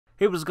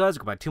Hey, what's up, guys?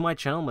 Welcome back to my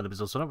channel. My name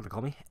is DOSorNight, what they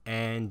call me.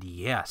 And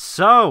yeah,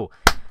 so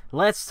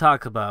let's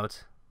talk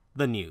about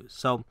the news.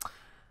 So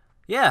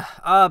yeah,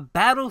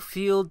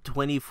 Battlefield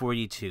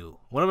 2042,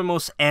 one of the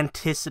most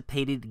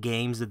anticipated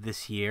games of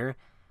this year,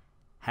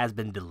 has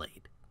been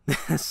delayed.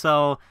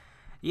 So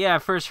yeah, I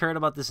first heard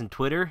about this in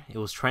Twitter. It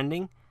was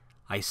trending.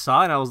 I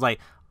saw it and I was like,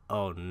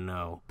 oh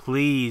no,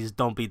 please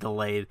don't be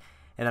delayed.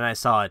 And then I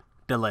saw it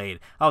delayed.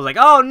 I was like,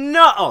 oh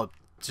no, oh,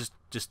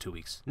 just 2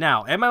 weeks.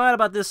 Now, am I mad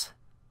about this?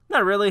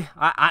 Not really.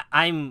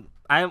 I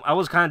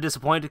was kind of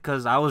disappointed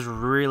because I was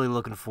really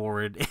looking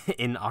forward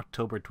in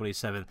October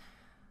 27th.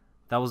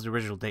 That was the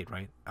original date,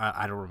 right?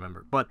 I don't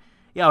remember. But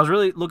yeah, I was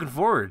really looking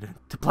forward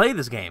to play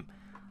this game.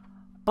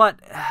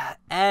 But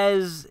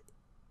as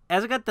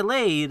it got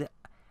delayed,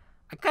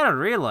 I kind of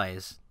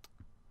realized,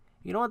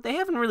 you know what? They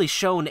haven't really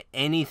shown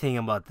anything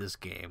about this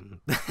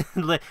game.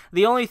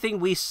 The only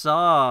thing we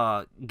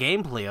saw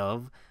gameplay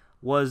of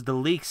was the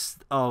leaks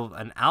of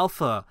an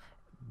alpha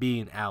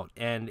being out,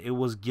 and it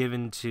was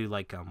given to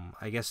like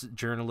I guess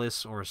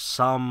journalists or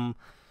some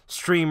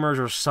streamers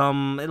or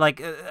some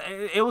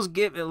it was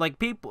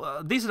people,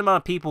 a decent amount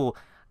of people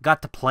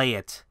got to play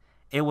it.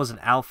 It was an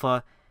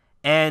alpha,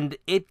 and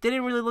it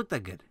didn't really look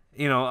that good,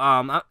 you know.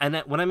 And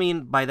what I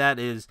mean by that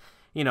is,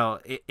 you know,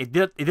 it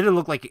didn't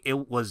look like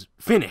it was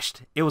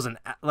finished. It was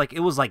it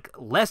was like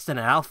less than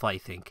an alpha, I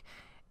think.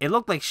 It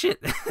looked like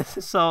shit.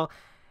 So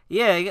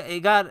yeah,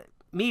 it got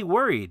me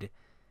worried.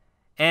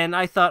 And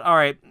I thought, all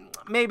right,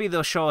 maybe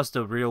they'll show us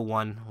the real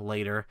one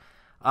later.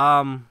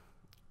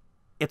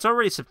 It's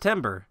already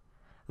September.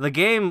 The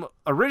game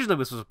originally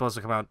was supposed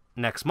to come out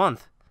next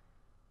month.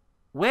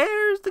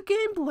 Where's the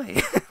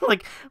gameplay?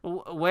 Like,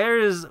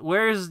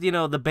 where's you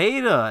know, the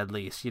beta at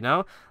least, you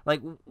know?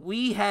 Like,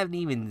 we haven't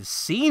even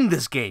seen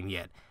this game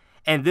yet.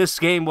 And this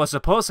game was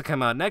supposed to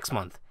come out next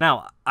month.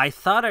 Now, I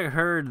thought I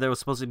heard there was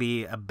supposed to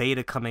be a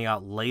beta coming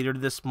out later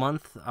this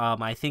month.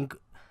 I think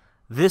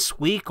this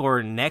week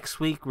or next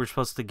week we're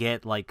supposed to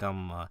get like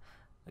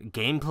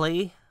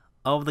gameplay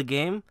of the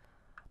game,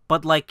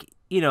 but like,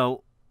 you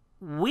know,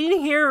 we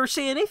didn't hear or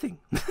see anything.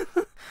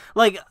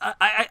 Like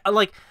I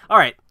like, all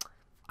right,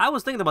 I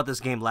was thinking about this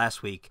game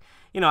last week.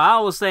 You know, I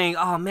was saying,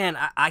 oh man,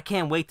 I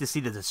can't wait to see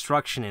the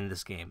destruction in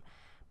this game.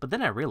 But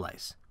then I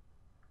realized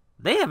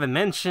they haven't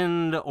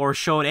mentioned or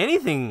showed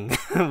anything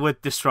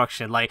with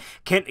destruction. Like,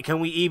 can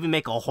we even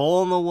make a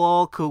hole in the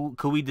wall?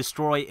 Could we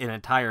destroy an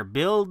entire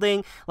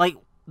building? Like,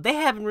 they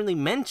haven't really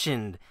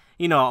mentioned,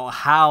 you know,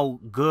 how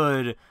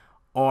good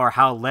or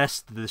how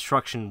less the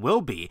destruction will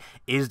be.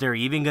 Is there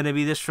even going to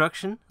be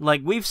destruction?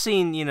 Like, we've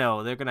seen, you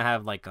know, they're going to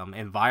have, like,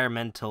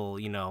 environmental,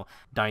 you know,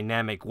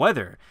 dynamic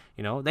weather.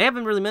 You know, they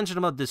haven't really mentioned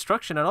about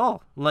destruction at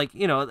all. Like,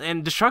 you know,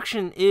 and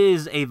destruction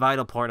is a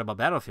vital part about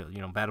Battlefield.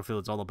 You know,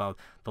 Battlefield is all about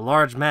the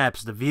large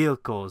maps, the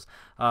vehicles,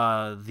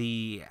 how do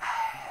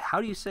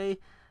you say?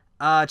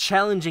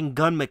 Challenging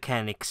gun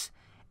mechanics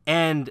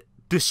and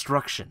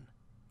destruction,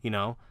 you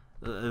know?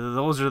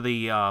 Those are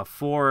the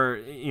four,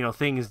 you know,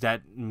 things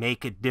that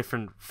make it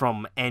different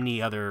from any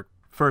other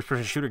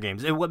first-person shooter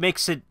games. What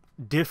makes it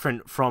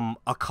different from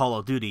a Call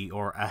of Duty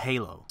or a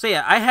Halo. So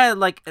yeah, I had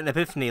like an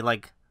epiphany,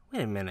 like,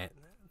 wait a minute,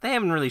 they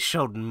haven't really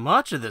showed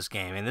much of this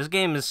game, and this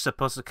game is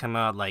supposed to come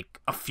out like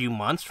a few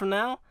months from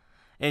now.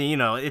 And, you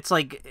know, it's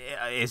like,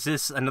 is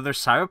this another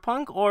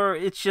Cyberpunk, or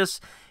it's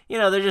just, you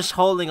know, they're just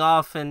holding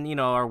off and, you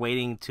know, are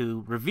waiting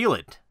to reveal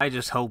it. I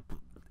just hope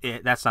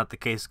that's not the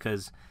case,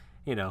 because,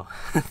 you know,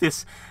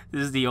 this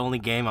is the only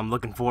game I'm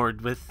looking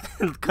forward with,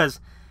 because,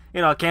 you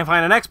know, I can't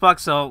find an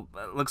Xbox, so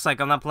it looks like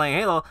I'm not playing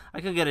Halo.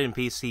 I could get it in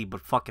PC, but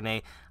fucking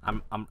A,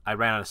 I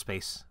ran out of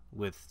space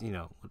with, you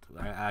know,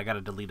 I gotta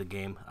delete a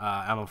game.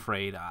 I'm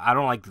afraid. I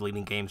don't like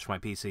deleting games from my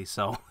PC,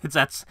 so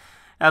that's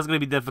gonna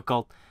be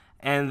difficult.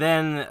 And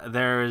then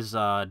there's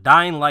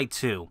Dying Light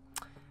 2.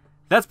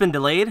 That's been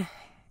delayed,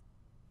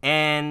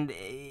 and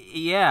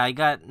yeah, I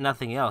got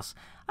nothing else.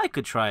 I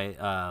could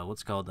try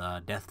what's called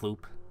Deathloop.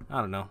 I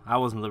don't know. I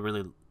wasn't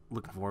really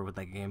looking forward with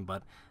that game,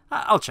 but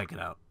I'll check it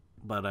out.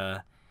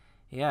 But,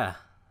 yeah.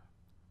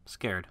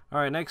 Scared.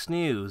 Alright, next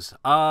news.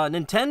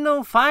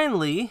 Nintendo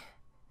finally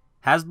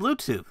has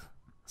Bluetooth.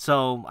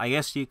 So, I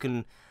guess you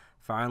can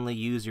finally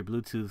use your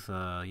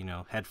Bluetooth, you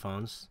know,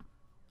 headphones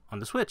on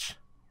the Switch.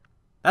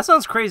 That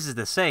sounds crazy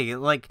to say.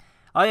 Like,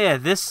 oh yeah,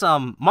 this,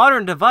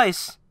 modern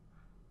device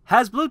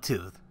has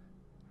Bluetooth.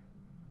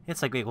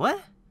 It's like, wait,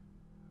 what?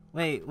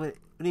 Wait, what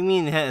do you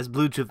mean it has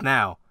Bluetooth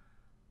now?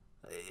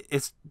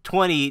 It's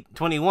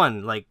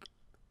 2021, like,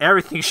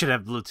 everything should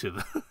have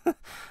Bluetooth.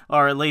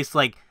 Or at least,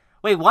 like,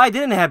 wait, why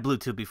didn't it have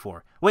Bluetooth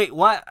before? Wait,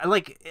 why,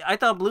 like, I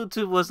thought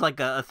Bluetooth was,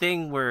 like, a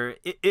thing where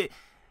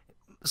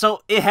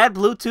so it had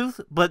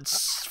Bluetooth, but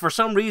for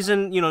some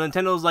reason, you know,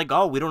 Nintendo's like,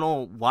 oh, we don't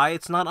know why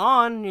it's not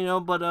on, you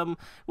know, but,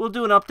 we'll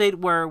do an update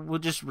where we'll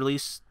just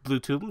release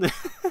Bluetooth.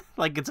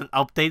 Like, it's an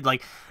update,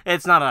 like,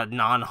 it's not a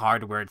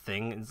non-hardware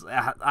thing.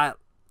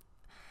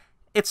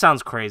 It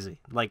sounds crazy,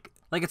 like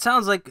it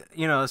sounds like,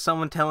 you know,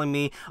 someone telling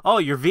me, oh,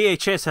 your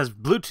VHS has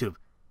Bluetooth.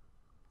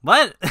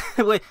 What?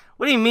 Wait,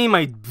 what do you mean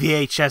my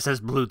VHS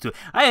has Bluetooth?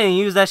 I didn't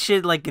use that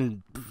shit like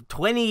in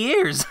 20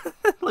 years.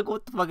 Like,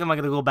 what the fuck am I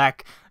gonna go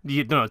back,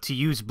 to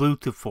use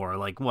Bluetooth for?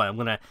 Like, what? I'm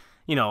gonna,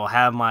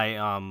 have my,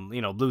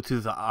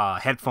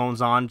 Bluetooth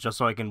headphones on just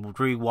so I can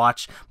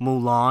rewatch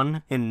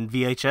Mulan in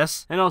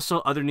VHS. And also,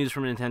 other news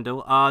from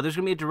Nintendo. There's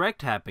gonna be a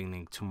Direct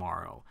happening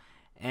tomorrow.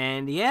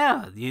 And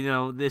yeah,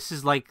 this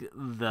is like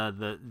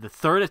the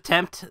third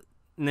attempt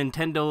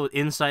Nintendo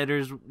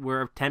insiders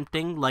were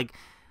attempting. Like,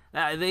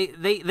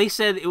 they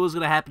said it was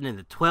gonna happen in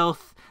the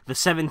 12th, the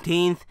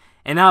 17th,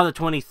 and now the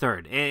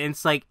 23rd. And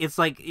it's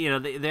like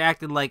they're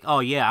acting like, oh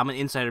yeah, I'm an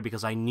insider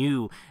because I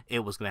knew it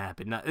was gonna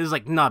happen. It was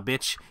like, nah,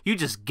 bitch, you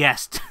just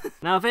guessed.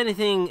 Now, if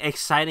anything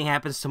exciting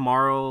happens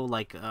tomorrow,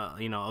 like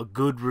a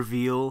good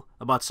reveal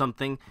about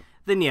something,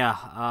 then yeah,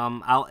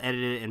 I'll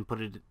edit it and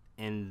put it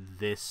in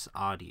this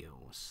audio.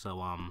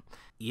 So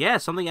yeah,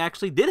 something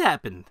actually did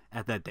happen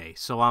at that day.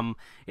 So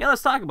yeah,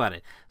 let's talk about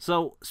it.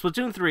 So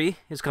Splatoon 3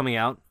 is coming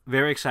out.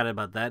 Very excited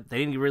about that. They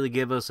didn't really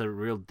give us a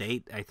real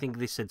date. I think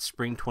they said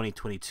spring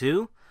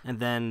 2022. And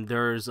then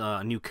there's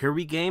a new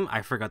Kirby game.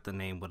 I forgot the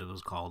name, what it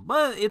was called,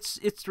 but it's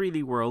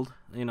 3D World.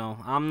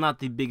 I'm not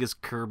the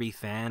biggest Kirby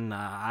fan.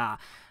 I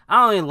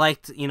only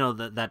liked,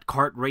 that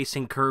kart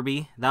racing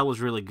Kirby. That was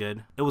really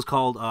good. It was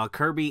called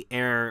Kirby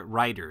Air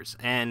Riders,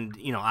 and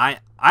I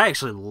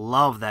actually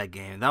love that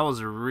game. That was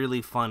a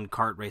really fun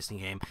kart racing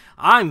game.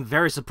 I'm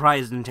very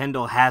surprised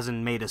Nintendo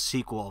hasn't made a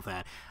sequel of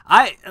that.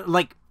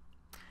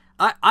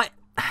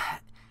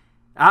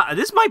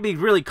 This might be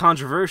really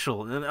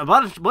controversial. A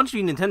bunch of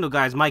you Nintendo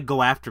guys might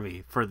go after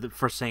me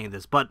for saying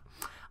this, but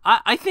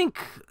I think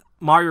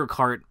Mario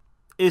Kart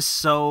is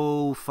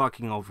so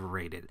fucking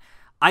overrated.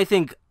 I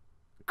think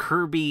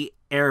Kirby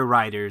Air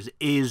Riders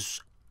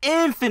is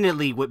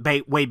infinitely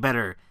way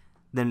better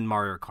than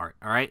Mario Kart.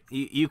 All right,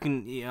 you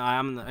can.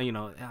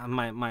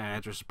 My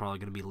address is probably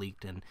gonna be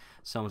leaked, and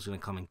someone's gonna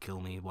come and kill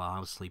me while I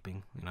was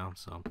sleeping.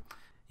 So.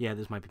 Yeah,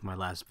 this might be my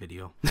last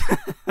video.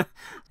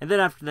 And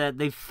then after that,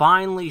 they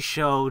finally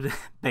showed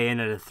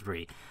Bayonetta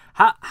 3.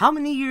 How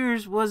many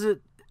years was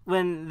it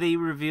when they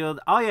revealed,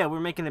 oh yeah, we're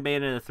making the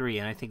Bayonetta 3,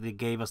 and I think they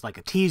gave us like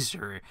a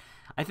teaser.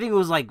 I think it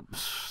was like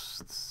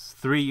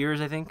 3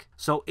 years, I think.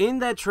 So in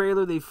that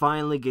trailer, they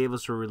finally gave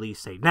us a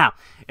release date. Now,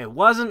 it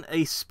wasn't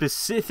a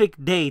specific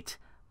date,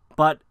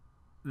 but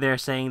they're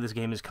saying this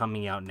game is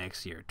coming out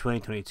next year,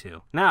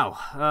 2022.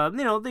 Now,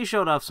 they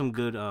showed off some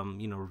good,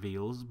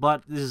 reveals,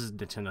 but this is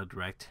Nintendo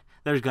Direct.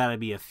 There's gotta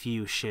be a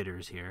few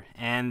shitters here,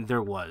 and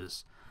there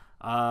was.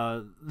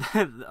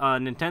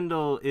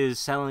 Nintendo is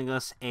selling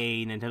us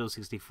a Nintendo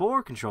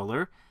 64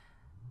 controller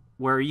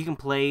where you can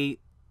play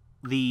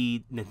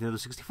the Nintendo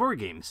 64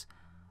 games,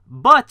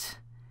 but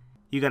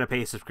you gotta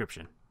pay a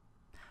subscription.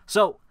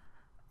 So,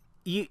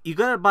 you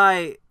gotta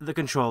buy the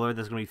controller,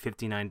 that's gonna be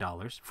 $59,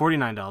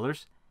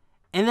 $49,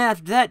 and then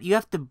after that, you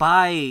have to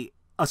buy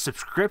a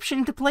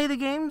subscription to play the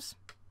games?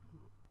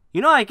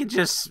 I could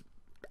just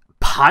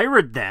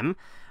pirate them.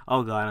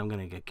 Oh god, I'm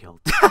gonna get killed.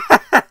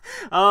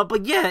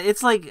 But yeah,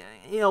 it's like,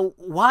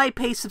 why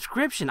pay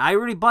subscription? I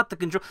already bought the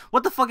controller.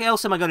 What the fuck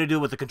else am I gonna do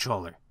with the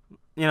controller?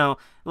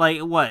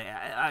 Like, what?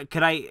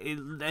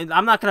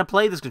 I'm not gonna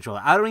play this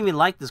controller. I don't even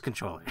like this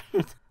controller.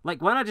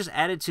 Like, why not just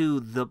add it to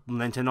the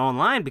Nintendo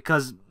Online?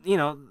 Because,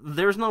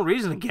 there's no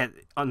reason to get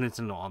on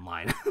Nintendo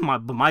Online.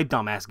 my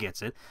dumb ass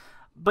gets it.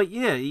 But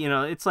yeah,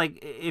 it's like,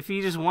 if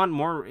you just want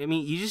more, I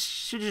mean, you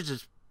should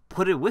just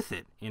put it with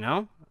it,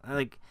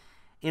 Like,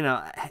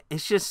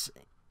 it's just,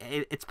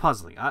 it's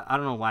puzzling. I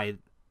don't know why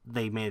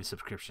they made a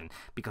subscription,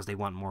 because they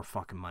want more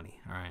fucking money,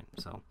 alright?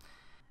 So,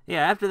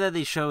 yeah, after that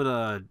they showed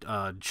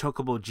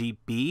Chocobo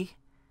GB.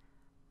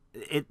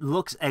 It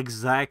looks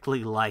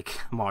exactly like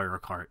Mario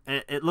Kart.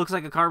 It looks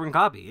like a carbon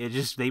copy.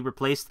 They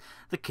replaced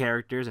the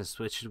characters and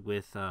switched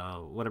with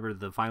whatever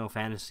the Final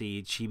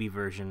Fantasy chibi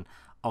version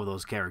of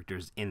those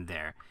characters in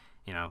there.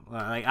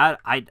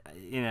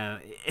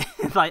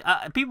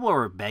 People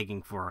are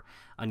begging for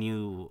a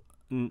new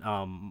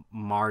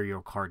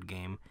Mario Kart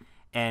game,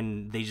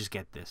 and they just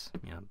get this.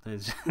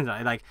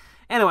 Anyway,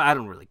 I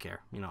don't really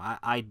care.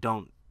 I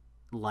don't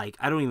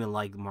even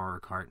like Mario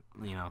Kart.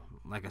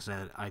 Like I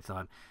said, I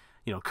thought,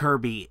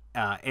 Kirby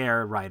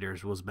Air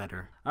Riders was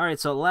better.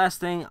 Alright, so last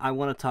thing I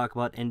want to talk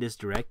about in this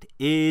Direct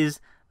is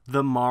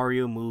the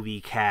Mario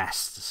movie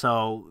cast.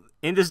 So,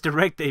 in this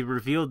Direct, they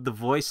revealed the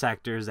voice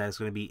actors that's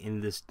going to be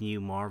in this new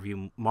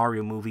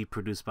Mario movie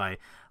produced by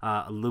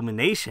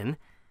Illumination.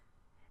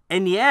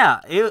 And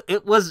yeah,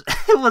 it was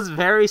it was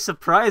very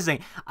surprising.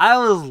 I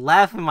was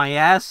laughing my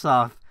ass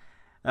off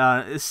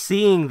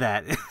seeing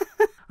that.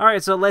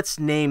 Alright, so let's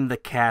name the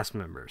cast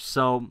members.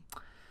 So,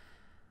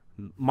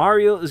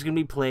 Mario is going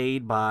to be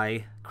played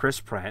by Chris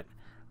Pratt.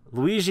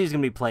 Luigi is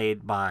going to be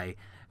played by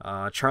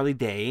Charlie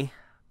Day.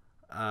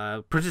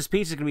 Princess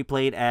Peach is going to be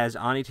played as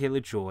Anya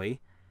Taylor-Joy.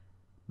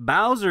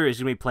 Bowser is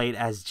going to be played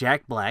as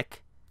Jack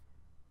Black.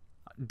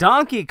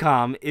 Donkey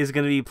Kong is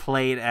going to be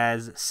played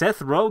as Seth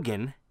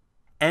Rogen.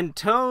 And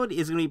Toad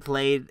is going to be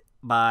played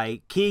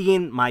by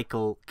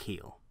Keegan-Michael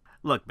Key.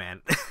 Look,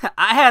 man,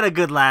 I had a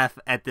good laugh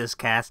at this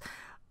cast.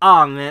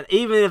 Oh man,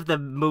 even if the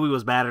movie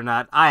was bad or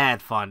not, I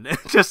had fun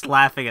just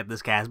laughing at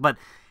this cast. But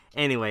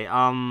anyway,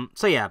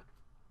 so yeah,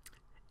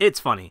 it's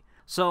funny.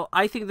 So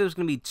I think there's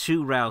gonna be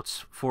two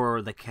routes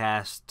for the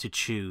cast to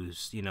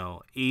choose. You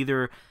know,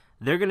 either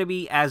they're gonna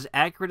be as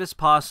accurate as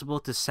possible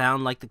to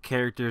sound like the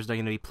characters they're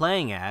gonna be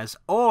playing as,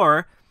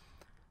 or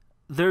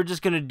they're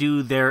just gonna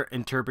do their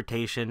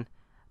interpretation.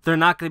 They're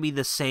not gonna be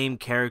the same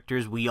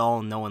characters we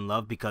all know and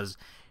love because,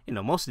 you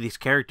know, most of these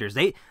characters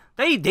they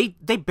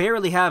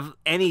barely have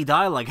any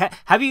dialogue.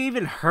 Have you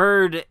even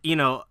heard, you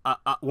know,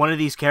 one of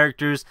these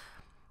characters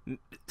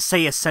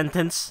say a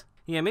sentence?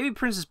 Yeah, maybe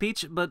Princess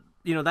Peach, but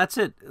you know, that's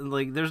it.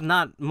 Like, there's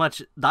not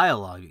much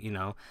dialogue. You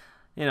know,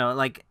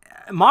 like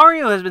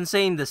Mario has been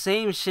saying the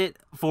same shit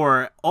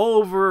for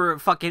over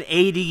fucking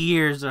 80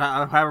 years or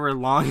however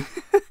long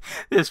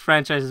this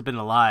franchise has been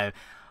alive.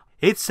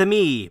 It's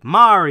me,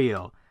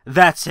 Mario.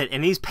 That's it,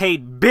 and he's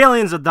paid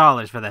billions of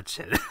dollars for that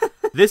shit.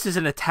 This is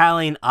an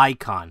Italian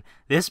icon.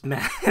 This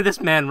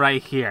man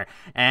right here.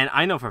 And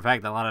I know for a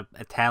fact that a lot of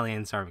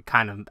Italians are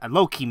kind of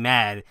low-key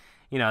mad.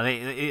 You know,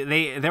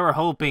 they were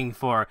hoping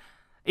for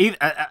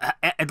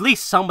at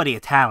least somebody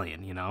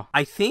Italian, you know.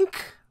 I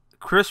think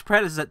Chris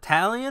Pratt is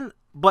Italian,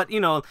 but you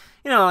know,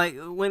 like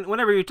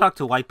whenever you talk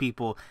to white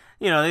people,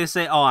 you know, they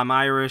say, "Oh, I'm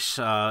Irish,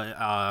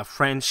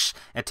 French,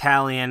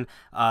 Italian,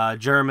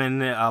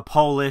 German,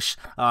 Polish,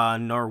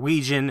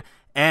 Norwegian,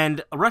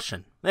 and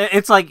Russian."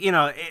 It's like, you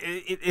know,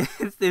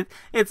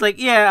 it's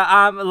like, yeah,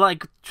 I'm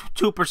like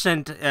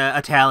 2%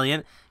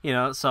 Italian, you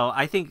know. So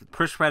I think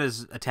Chris Pratt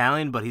is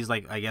Italian, but he's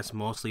like, I guess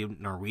mostly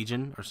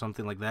Norwegian or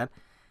something like that.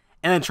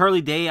 And then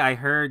Charlie Day, I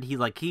heard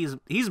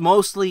he's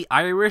mostly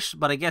Irish,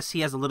 but I guess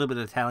he has a little bit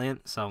of Italian.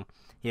 So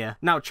yeah.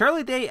 Now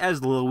Charlie Day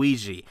as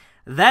Luigi,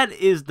 that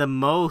is the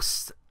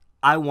most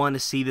I want to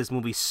see this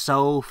movie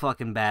so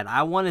fucking bad.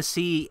 I want to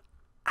see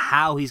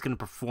how he's going to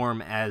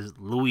perform as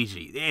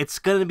Luigi. It's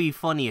going to be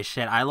funny as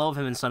shit. I love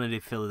him in Sunny Day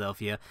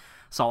Philadelphia.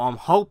 So I'm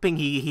hoping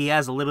he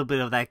has a little bit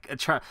of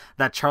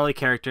that Charlie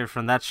character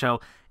from that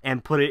show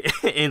and put it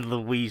in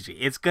Luigi.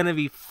 It's going to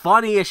be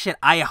funny as shit.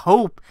 I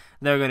hope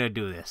they're going to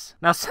do this.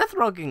 Now, Seth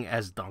Rogen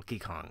as Donkey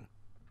Kong.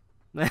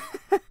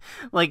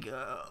 Like,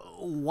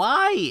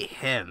 why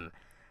him?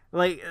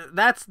 Like,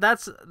 that's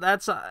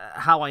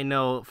how I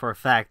know for a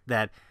fact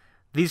that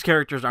these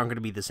characters aren't going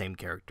to be the same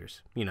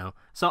characters, you know?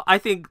 So I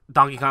think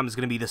Donkey Kong is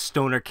going to be the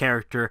stoner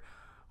character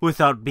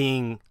without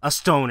being a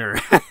stoner.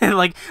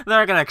 Like, they're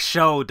not going to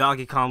show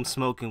Donkey Kong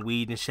smoking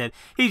weed and shit.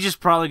 He's just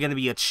probably going to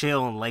be a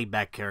chill and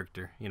laid-back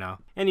character, you know?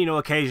 And, you know,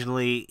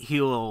 occasionally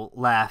he'll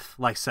laugh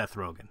like Seth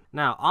Rogen.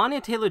 Now,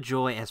 Anya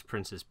Taylor-Joy as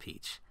Princess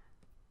Peach.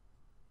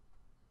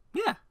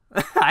 Yeah,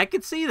 I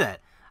could see that.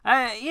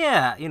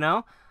 Yeah, you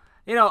know?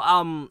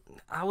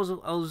 I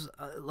was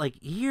like,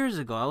 years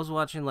ago, I was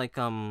watching, like,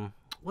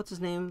 what's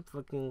his name?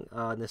 Fucking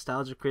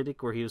Nostalgia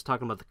Critic, where he was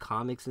talking about the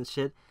comics and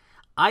shit.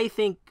 I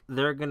think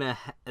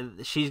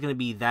she's gonna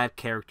be that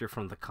character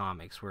from the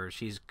comics, where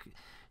she's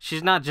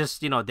not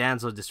just, you know,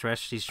 damsel in distress.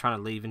 She's trying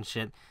to leave and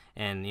shit,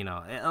 and you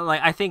know,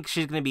 like, I think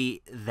she's gonna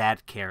be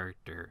that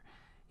character,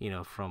 you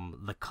know,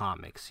 from the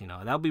comics. You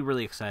know, that would be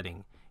really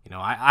exciting. You know,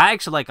 I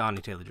actually like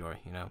Anya Taylor-Joy.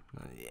 You know,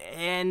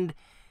 and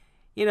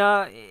you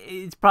know,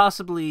 it's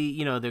possibly,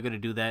 you know, they're gonna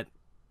do that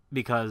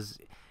because,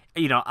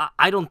 you know,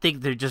 I don't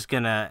think they're just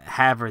gonna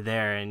have her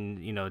there and,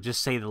 you know,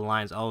 just say the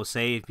lines, "Oh,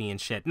 save me"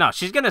 and shit. No,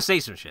 she's gonna say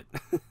some shit.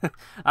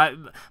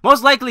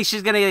 Most likely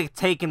she's gonna get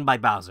taken by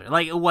Bowser.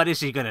 Like, what is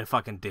she gonna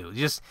fucking do?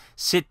 Just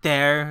sit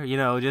there, you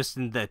know, just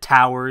in the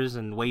towers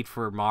and wait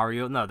for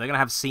Mario? No, they're gonna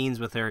have scenes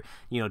with her,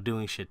 you know,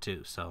 doing shit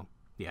too. So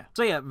yeah.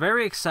 So yeah,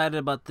 very excited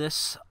about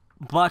this.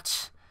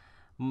 But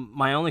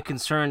my only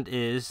concern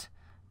is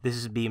this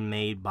is being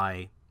made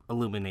by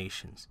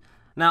Illuminations.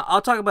 Now,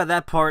 I'll talk about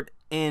that part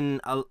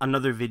in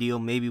another video,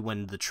 maybe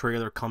when the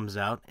trailer comes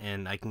out,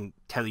 and I can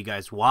tell you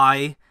guys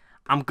why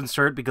I'm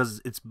concerned,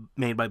 because it's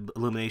made by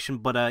Illumination.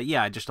 But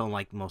yeah, I just don't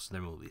like most of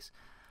their movies.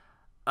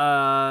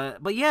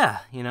 But yeah,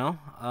 you know,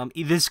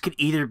 this could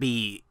either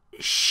be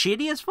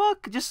shitty as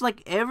fuck, just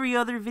like every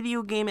other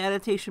video game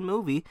adaptation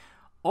movie,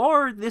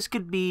 or this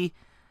could be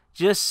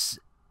just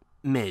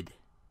mid.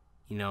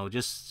 You know,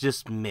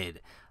 just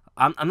mid.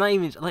 I'm not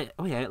even like.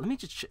 Oh yeah, let me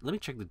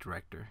check the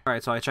director. All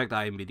right, so I checked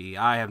IMDb.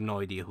 I have no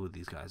idea who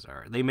these guys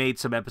are. They made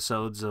some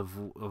episodes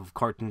of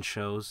cartoon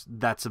shows.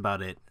 That's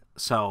about it.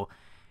 So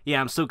yeah,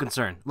 I'm still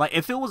concerned. Like,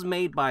 if it was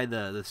made by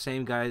the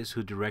same guys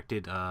who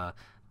directed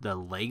the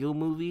Lego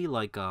movie,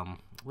 like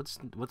what's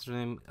their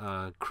name?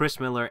 Chris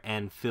Miller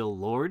and Phil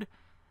Lord,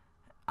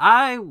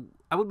 I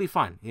would be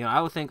fine. You know, I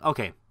would think,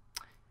 okay,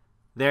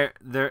 they're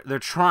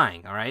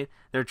trying. All right,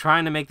 they're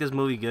trying to make this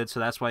movie good,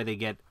 so that's why they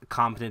get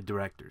competent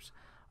directors.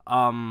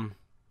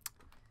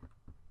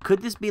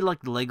 Could this be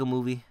like the Lego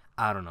movie?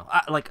 I don't know.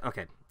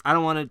 Okay, I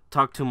don't want to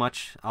talk too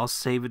much. I'll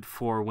save it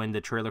for when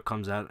the trailer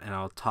comes out, and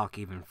I'll talk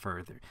even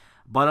further.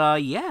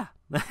 But yeah,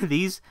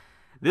 this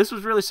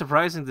was really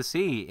surprising to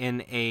see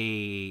in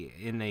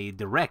a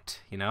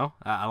direct. You know,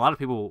 a lot of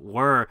people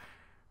were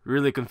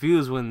really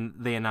confused when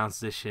they announced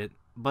this shit.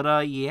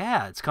 But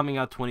yeah, it's coming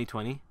out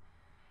 2020,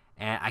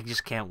 and I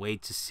just can't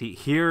wait to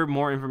hear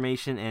more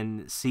information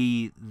and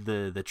see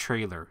the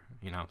trailer.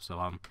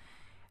 So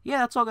yeah,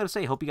 that's all I gotta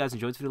say. Hope you guys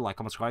enjoyed this video. Like,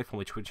 comment, subscribe, follow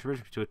me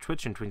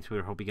Twitch and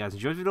Twitter. Hope you guys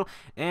enjoyed the video,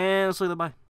 and I'll see you later. Bye.